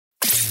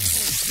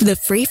The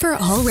Free for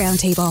All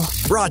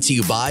Roundtable. Brought to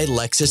you by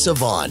Lexus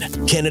Avon,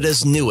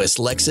 Canada's newest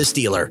Lexus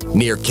dealer,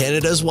 near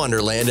Canada's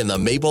Wonderland in the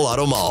Maple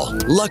Auto Mall.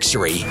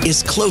 Luxury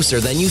is closer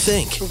than you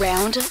think.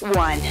 Round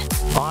one.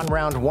 On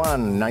round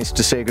one, nice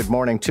to say good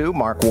morning to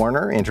Mark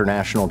Warner,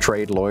 international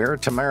trade lawyer.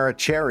 Tamara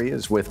Cherry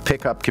is with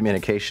Pickup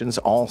Communications,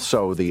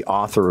 also the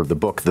author of the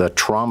book, The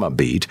Trauma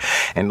Beat.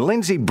 And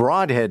Lindsay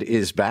Broadhead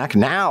is back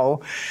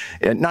now,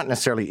 not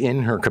necessarily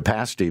in her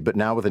capacity, but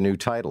now with a new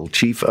title,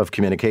 Chief of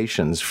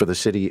Communications for the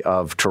City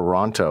of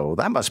Toronto.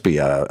 That must be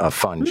a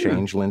fun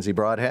change, Lindsay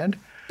Broadhead.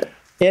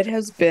 It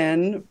has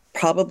been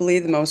probably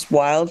the most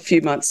wild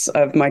few months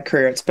of my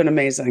career. It's been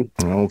amazing.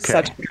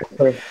 Okay.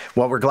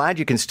 Well, we're glad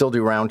you can still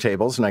do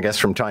roundtables, and I guess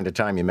from time to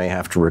time you may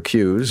have to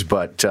recuse,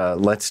 but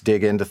let's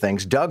dig into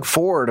things. Doug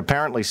Ford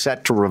apparently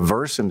set to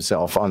reverse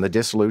himself on the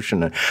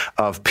dissolution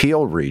of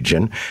Peel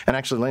Region. And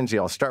actually, Lindsay,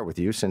 I'll start with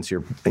you since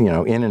you're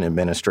in an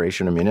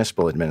administration, a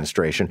municipal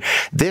administration.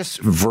 This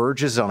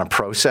verges on a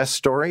process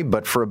story,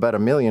 but for about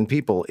 1 million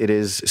people, it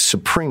is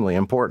supremely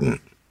important.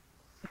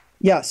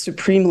 Yeah,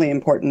 supremely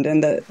important.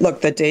 And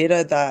the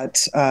data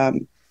that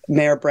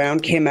Mayor Brown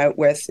came out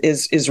with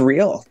is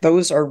real.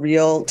 Those are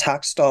real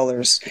tax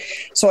dollars.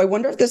 So I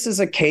wonder if this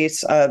is a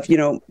case of,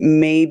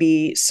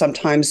 maybe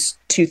sometimes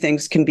two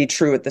things can be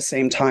true at the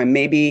same time.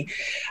 Maybe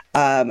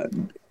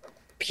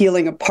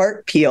peeling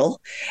apart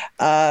Peel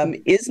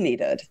is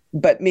needed,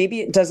 but maybe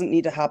it doesn't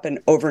need to happen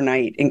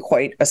overnight in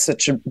quite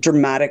such a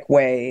dramatic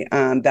way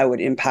that would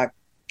impact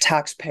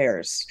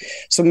taxpayers.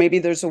 So maybe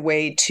there's a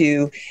way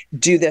to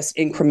do this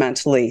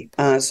incrementally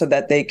so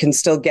that they can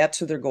still get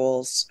to their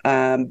goals,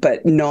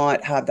 but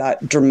not have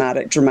that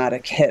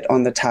dramatic hit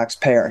on the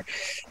taxpayer.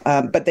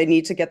 But they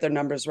need to get their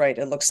numbers right.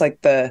 It looks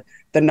like the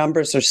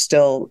numbers are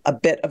still a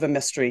bit of a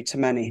mystery to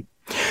many.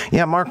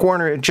 Yeah, Mark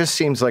Warner, it just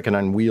seems like an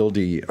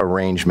unwieldy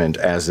arrangement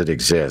as it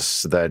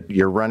exists, that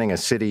you're running a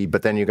city,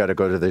 but then you got to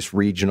go to this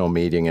regional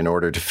meeting in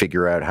order to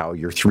figure out how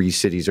your three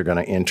cities are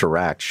going to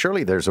interact.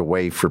 Surely there's a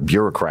way for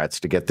bureaucrats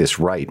to get this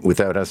right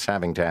without us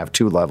having to have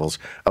two levels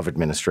of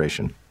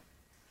administration.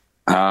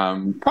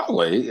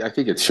 Probably. I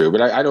think it's true,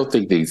 but I don't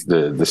think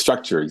the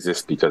structure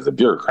exists because of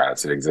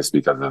bureaucrats. It exists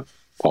because of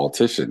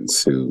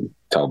politicians who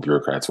tell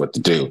bureaucrats what to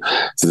do.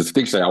 So the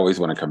things I always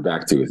want to come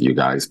back to with you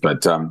guys,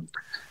 but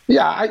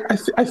yeah,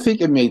 I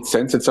think it made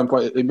sense at some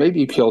point. It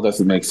maybe Peel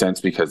doesn't make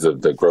sense because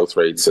of the growth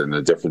rates and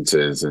the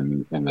differences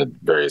in the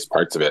various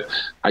parts of it.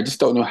 I just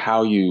don't know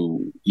how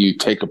you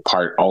take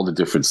apart all the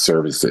different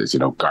services,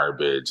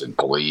 garbage and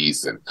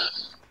police. And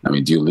I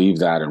mean, do you leave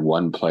that in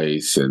one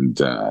place? And,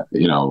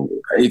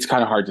 it's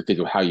kind of hard to think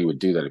of how you would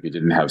do that if you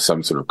didn't have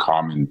some sort of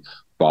common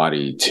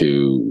body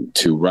to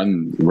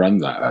run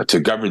that, to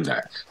govern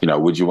that.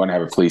 Would you want to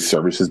have a police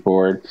services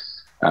board?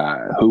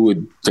 Who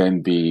would then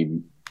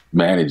be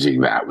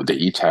managing that? Would they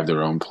each have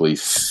their own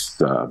police,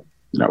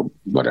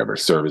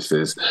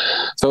 services?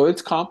 So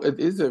it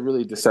is a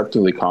really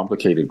deceptively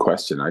complicated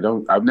question.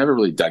 I've never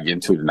really dug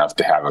into it enough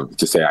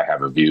to say I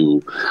have a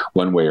view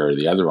one way or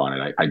the other on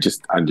it. I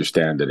just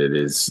understand that it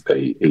is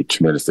a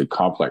tremendously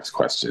complex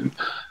question.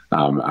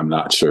 I'm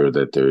not sure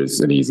that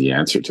there's an easy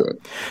answer to it.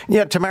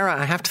 Yeah, Tamara,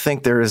 I have to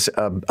think there is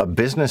a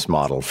business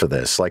model for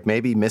this. Like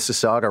maybe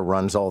Mississauga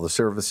runs all the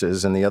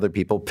services and the other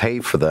people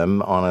pay for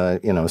them on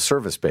a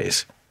service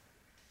base.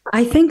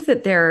 I think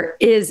that there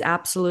is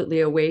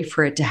absolutely a way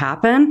for it to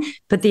happen,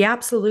 but the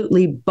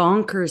absolutely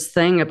bonkers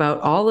thing about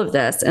all of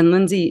this, and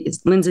Lindsay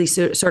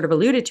sort of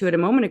alluded to it a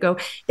moment ago,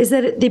 is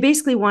that they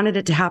basically wanted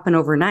it to happen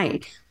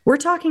overnight. We're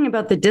talking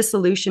about the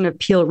dissolution of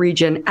Peel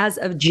Region as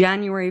of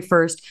January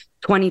 1st,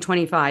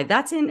 2025.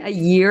 That's in a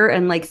year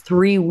and like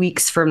 3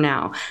 weeks from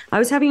now. I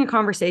was having a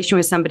conversation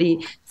with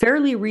somebody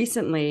fairly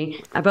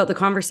recently about the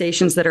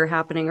conversations that are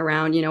happening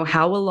around,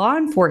 how will law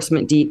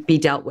enforcement be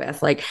dealt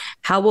with? Like,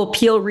 how will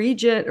Peel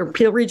Region or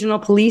Peel Regional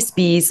Police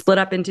be split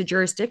up into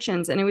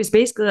jurisdictions? And it was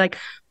basically like,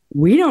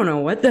 we don't know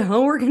what the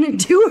hell we're going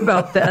to do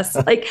about this.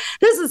 Like,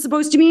 this is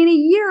supposed to be in a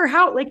year.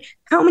 How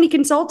many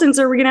consultants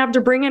are we going to have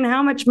to bring in?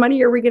 How much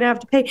money are we going to have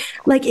to pay?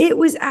 Like, it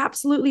was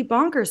absolutely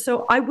bonkers.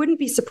 So I wouldn't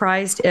be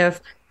surprised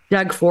if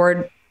Doug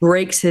Ford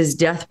breaks his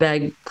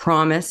deathbed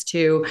promise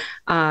to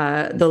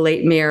the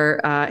late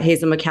Mayor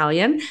Hazel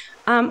McCallion,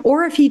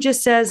 or if he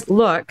just says,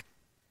 look,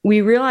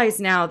 we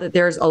realize now that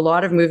there's a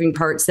lot of moving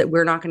parts that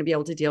we're not going to be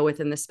able to deal with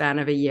in the span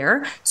of a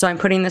year. So I'm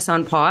putting this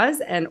on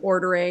pause and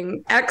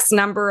ordering X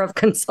number of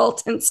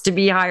consultants to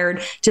be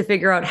hired to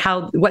figure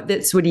out what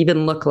this would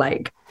even look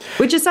like,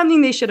 which is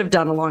something they should have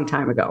done a long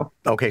time ago.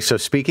 Okay, so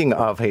speaking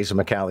of Hazel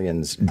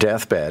McCallion's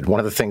deathbed, one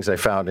of the things I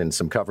found in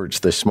some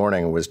coverage this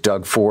morning was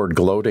Doug Ford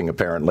gloating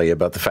apparently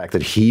about the fact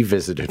that he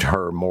visited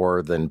her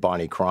more than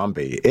Bonnie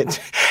Crombie. It's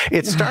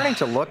starting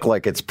to look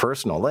like it's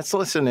personal. Let's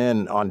listen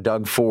in on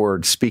Doug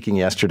Ford speaking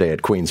yesterday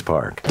at Queen's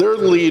Park. Their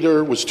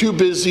leader was too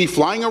busy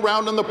flying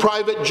around in the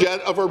private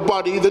jet of her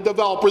buddy, the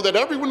developer that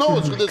everyone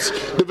knows who this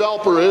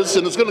developer is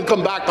and is going to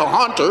come back to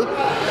haunt her,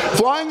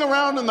 flying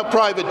around in the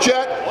private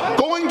jet,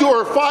 going to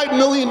her $5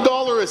 million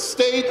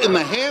estate in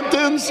the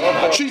Hamptons.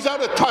 She's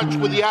out of touch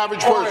with the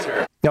average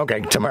person.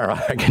 Okay,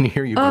 Tamara, I can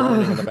hear you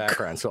groaning in the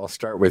background, so I'll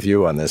start with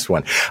you on this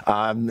one.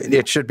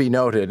 It should be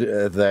noted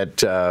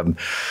that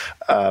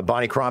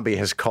Bonnie Crombie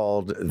has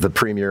called the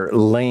premier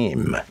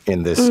lame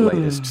in this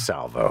latest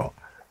salvo.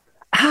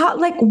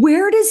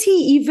 Where does he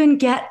even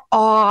get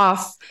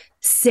off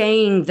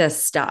saying this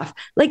stuff?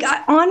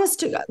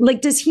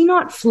 Does he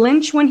not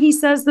flinch when he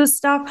says this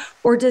stuff?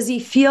 Or does he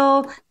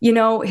feel,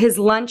 his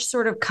lunch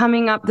sort of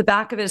coming up the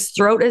back of his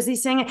throat as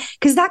he's saying it?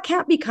 Because that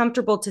can't be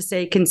comfortable to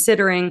say,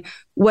 considering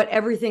what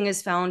everything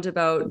is found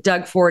about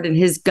Doug Ford and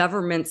his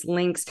government's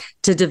links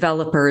to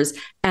developers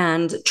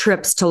and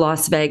trips to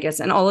Las Vegas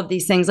and all of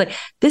these things.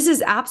 This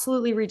is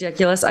absolutely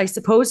ridiculous. I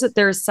suppose that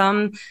there's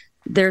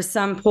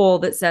some poll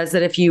that says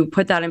that if you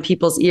put that in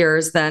people's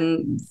ears,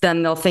 then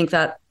they'll think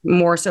that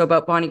more so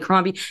about Bonnie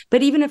Crombie.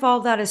 But even if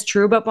all that is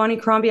true about Bonnie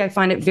Crombie, I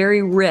find it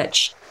very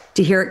rich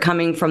to hear it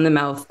coming from the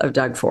mouth of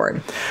Doug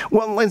Ford.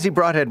 Well, Lindsay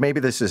Broadhead,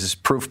 maybe this is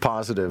proof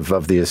positive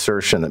of the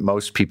assertion that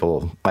most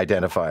people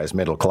identify as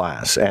middle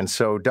class. And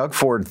so Doug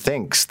Ford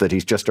thinks that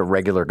he's just a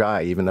regular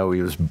guy, even though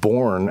he was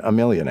born a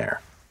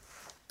millionaire.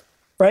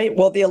 Right.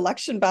 Well, the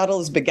election battle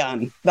has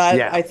begun.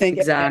 I think,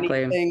 exactly.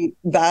 If anything,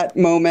 that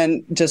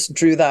moment just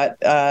drew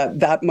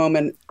that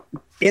moment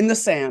in the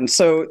sand.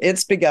 So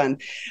it's begun.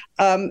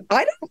 I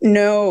don't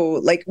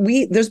know.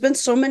 There's been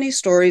so many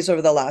stories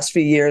over the last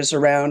few years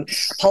around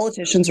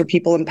politicians or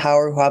people in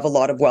power who have a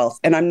lot of wealth,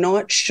 and I'm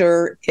not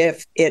sure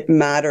if it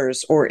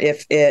matters or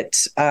if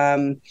it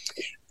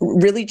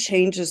really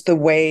changes the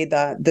way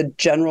that the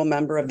general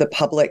member of the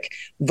public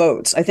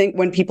votes. I think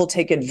when people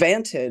take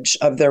advantage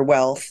of their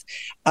wealth,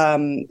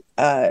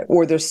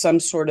 or there's some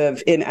sort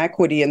of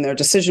inequity in their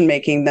decision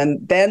making,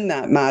 then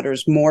that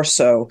matters more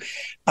so.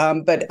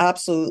 But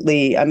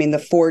absolutely, I mean, the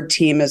Ford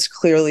team is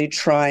clearly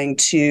trying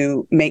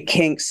to make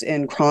kinks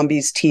in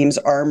Crombie's team's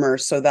armor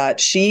so that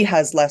she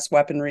has less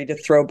weaponry to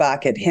throw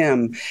back at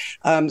him.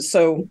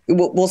 So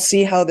we'll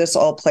see how this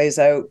all plays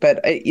out.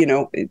 But,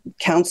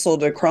 counsel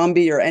to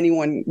Crombie or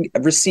anyone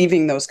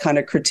receiving those kind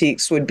of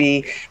critiques would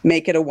be,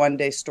 make it a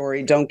one-day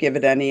story. Don't give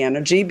it any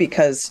energy,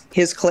 because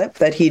his clip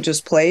that he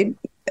just played,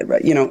 it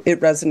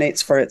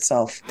resonates for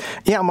itself.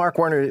 Yeah, Mark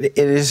Warner, it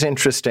is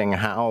interesting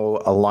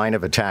how a line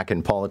of attack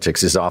in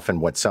politics is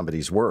often what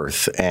somebody's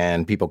worth.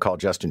 And people call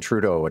Justin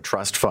Trudeau a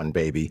trust fund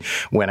baby,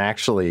 when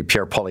actually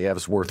Pierre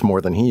Poilievre's worth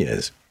more than he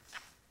is.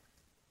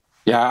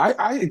 Yeah,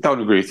 I don't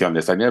agree with you on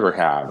this. I never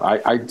have.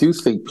 I do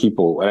think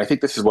people, and I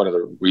think this is one of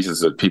the reasons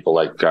that people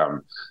like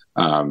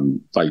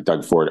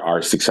Doug Ford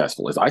are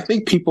successful, is I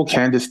think people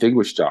can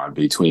distinguish, John,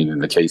 between, in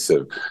the case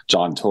of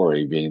John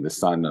Tory being the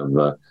son of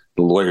the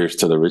lawyers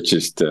to the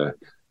richest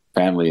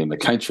family in the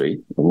country,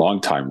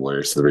 longtime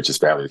lawyers to the richest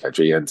family in the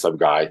country, and some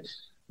guy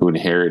who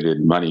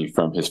inherited money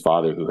from his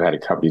father who had a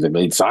company that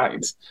made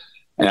signs.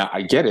 And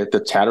I get it, the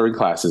chattering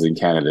classes in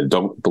Canada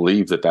don't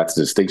believe that that's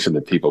a distinction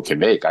that people can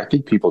make. I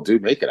think people do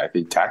make it. I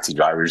think taxi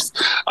drivers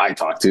I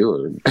talk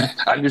to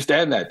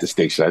understand that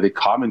distinction. I think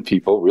common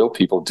people, real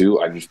people, do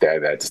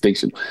understand that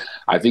distinction.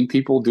 I think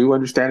people do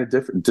understand a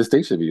different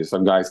distinction, because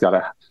some guy's got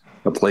a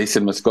place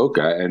in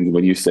Muskoka, and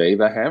when you say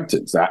the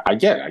Hamptons, I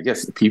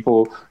guess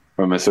people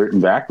from a certain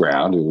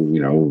background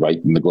who,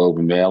 write in the Globe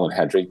and Mail and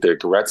had drink their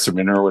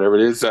Gewürztraminer or whatever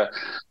it is,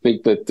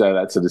 think that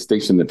that's a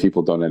distinction that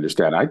people don't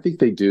understand. I think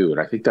they do, and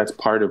I think that's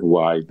part of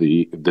why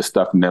the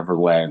stuff never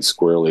lands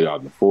squarely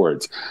on the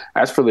Fords.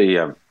 As for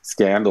the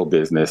scandal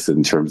business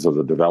in terms of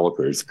the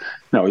developers,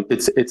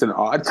 it's an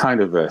odd kind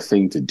of a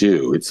thing to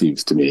do, it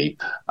seems to me,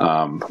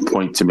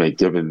 point to make,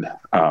 given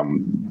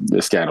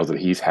the scandals that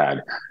he's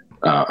had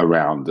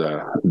around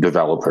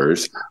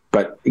developers.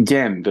 But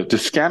again, the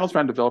scandals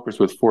around developers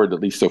with Ford, at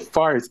least so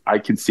far as I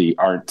can see,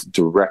 aren't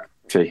direct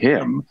to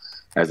him,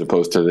 as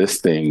opposed to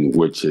this thing,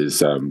 which is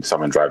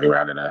someone driving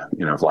around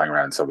flying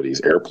around in somebody's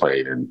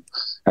airplane. And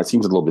that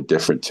seems a little bit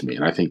different to me.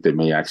 And I think this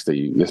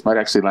might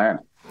actually land.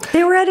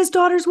 They were at his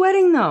daughter's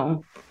wedding,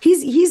 though.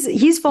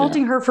 He's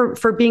faulting her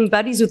for being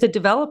buddies with a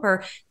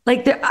developer.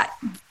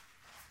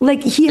 We'll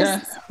see.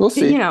 Yeah. We'll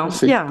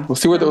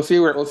see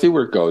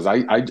where it goes.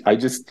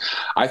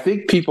 I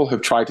think people have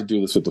tried to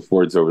do this with the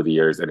Fords over the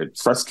years, and it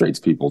frustrates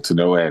people to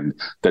no end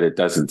that it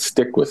doesn't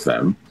stick with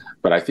them.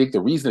 But I think the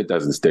reason it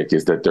doesn't stick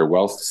is that their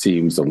wealth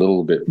seems a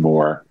little bit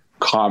more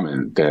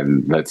common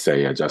than, let's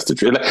say, Justin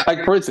Trudeau.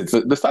 Like, for instance,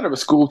 the son of a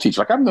school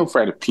teacher. I'm no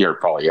friend of Pierre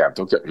Poilievre.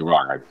 Don't get me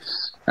wrong.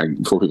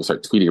 Before people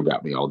start tweeting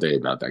about me all day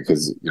about that,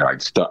 because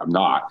I'm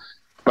not.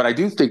 But I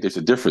do think there's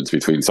a difference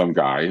between some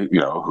guy,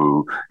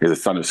 who is a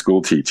son of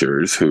school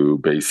teachers, who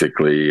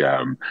basically,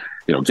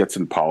 gets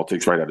in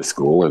politics right out of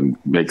school and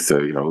makes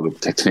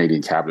the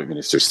Canadian cabinet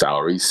minister's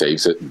salary,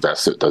 saves it,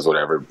 invests it, does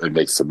whatever, and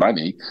makes some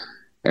money,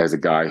 as a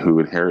guy who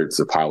inherits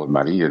a pile of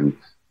money. And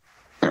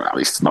at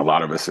least a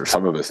lot of us, or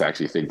some of us,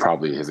 actually think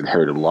probably has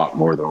inherited a lot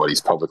more than what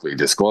he's publicly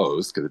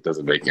disclosed, because it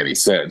doesn't make any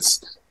sense.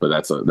 But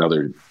that's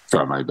another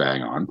drum I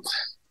bang on.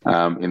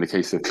 in the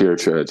case of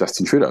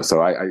Justin Trudeau.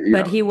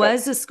 So he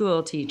was a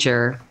school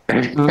teacher.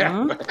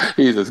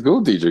 He's a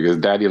school teacher because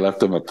Daddy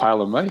left him a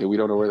pile of money, and we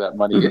don't know where that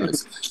money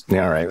is.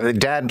 All right,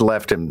 Dad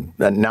left him,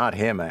 not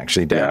him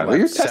actually. Dad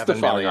left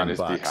 $7 million on his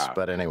behalf.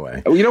 But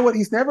anyway, you know what?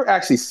 He's never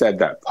actually said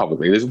that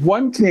publicly. There's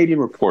one Canadian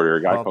reporter,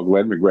 a guy called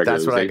Glenn McGregor.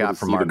 That's what I got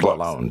from Mark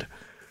Lalonde.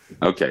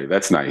 Okay,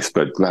 that's nice,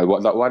 but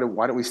why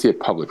don't we see it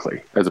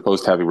publicly as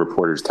opposed to having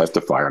reporters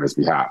testify on his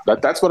behalf?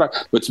 That's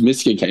what's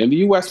missing in the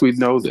U.S. We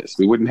know this.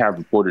 We wouldn't have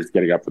reporters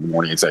getting up in the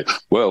morning and say,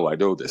 "Well, I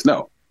know this."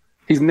 No,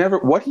 he's never.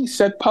 What he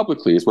said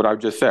publicly is what I've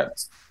just said.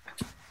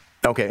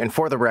 Okay, and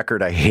for the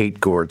record, I hate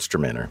Gord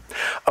Strominer.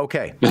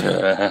 Okay,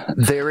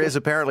 there is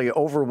apparently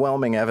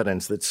overwhelming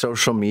evidence that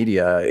social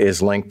media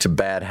is linked to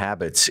bad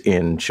habits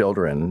in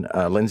children.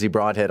 Lindsay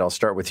Broadhead, I'll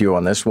start with you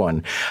on this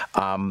one.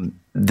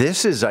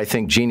 This is, I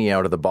think, genie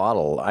out of the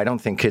bottle. I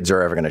don't think kids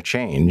are ever going to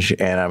change.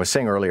 And I was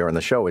saying earlier in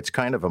the show, it's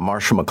kind of a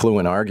Marshall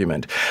McLuhan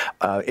argument.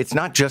 It's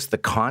not just the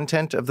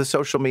content of the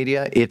social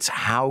media, it's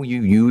how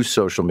you use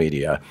social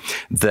media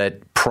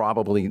that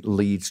probably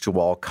leads to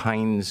all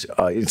kinds.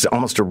 It's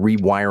almost a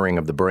rewiring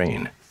of the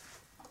brain.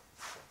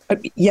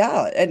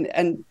 Yeah,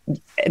 and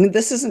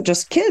this isn't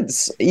just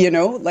kids,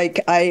 like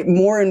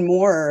more and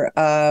more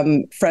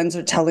friends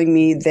are telling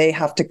me they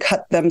have to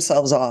cut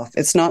themselves off.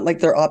 It's not like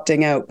they're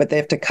opting out, but they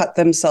have to cut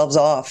themselves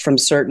off from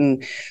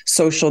certain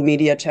social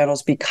media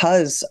channels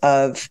because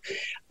of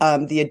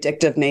the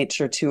addictive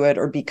nature to it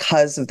or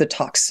because of the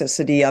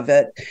toxicity of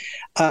it.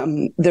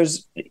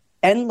 There's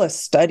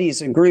endless studies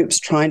and groups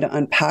trying to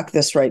unpack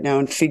this right now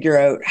and figure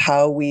out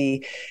how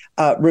we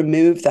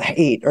remove the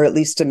hate or at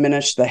least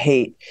diminish the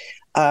hate.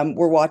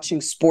 We're watching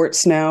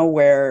sports now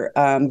where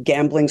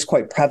gambling's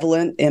quite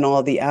prevalent in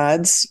all the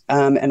ads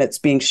and it's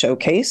being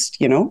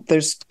showcased.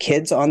 There's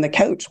kids on the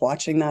couch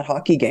watching that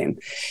hockey game,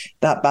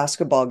 that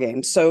basketball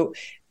game. So,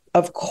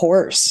 of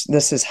course,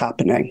 this is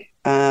happening.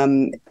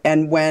 And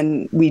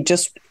when we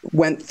just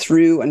went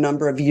through a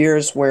number of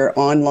years where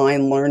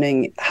online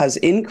learning has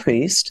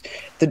increased,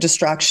 the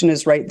distraction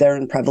is right there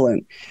and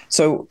prevalent.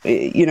 So,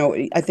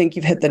 I think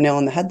you've hit the nail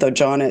on the head, though,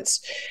 John.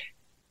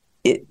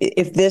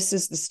 If this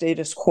is the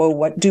status quo,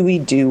 what do we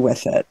do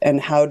with it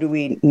and how do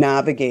we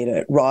navigate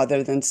it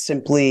rather than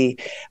simply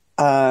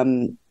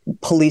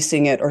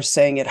policing it or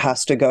saying it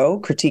has to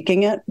go,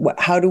 critiquing it?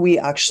 How do we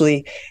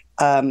actually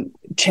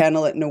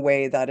channel it in a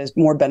way that is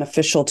more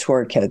beneficial to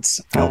our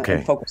kids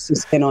and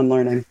focuses in on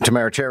learning?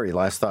 Tamara Cherry,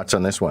 last thoughts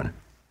on this one?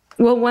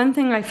 Well, one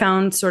thing I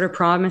found sort of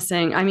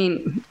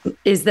promising,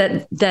 is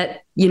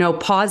that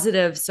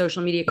positive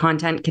social media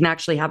content can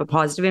actually have a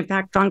positive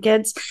impact on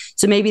kids.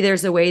 So maybe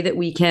there's a way that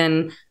we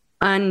can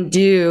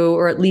undo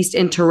or at least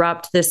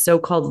interrupt this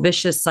so-called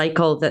vicious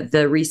cycle that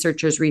the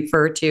researchers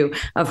refer to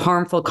of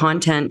harmful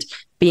content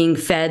being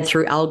fed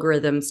through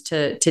algorithms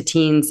to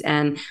teens.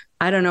 And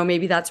I don't know,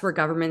 maybe that's where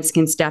governments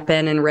can step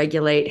in and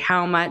regulate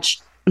how much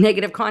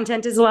negative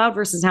content is allowed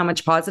versus how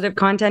much positive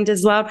content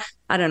is allowed.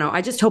 I don't know.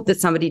 I just hope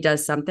that somebody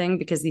does something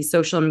because these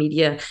social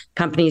media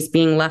companies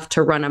being left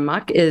to run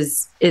amok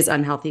is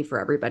unhealthy for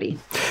everybody.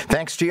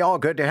 Thanks to y'all.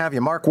 Good to have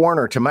you. Mark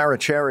Warner, Tamara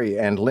Cherry,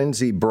 and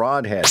Lindsay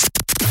Broadhead.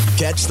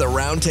 Catch the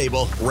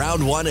Roundtable,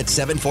 round 1 at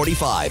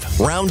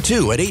 7:45, round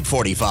 2 at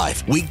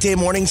 8:45. Weekday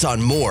mornings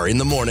on More in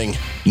the Morning.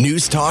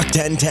 News Talk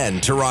 1010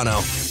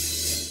 Toronto.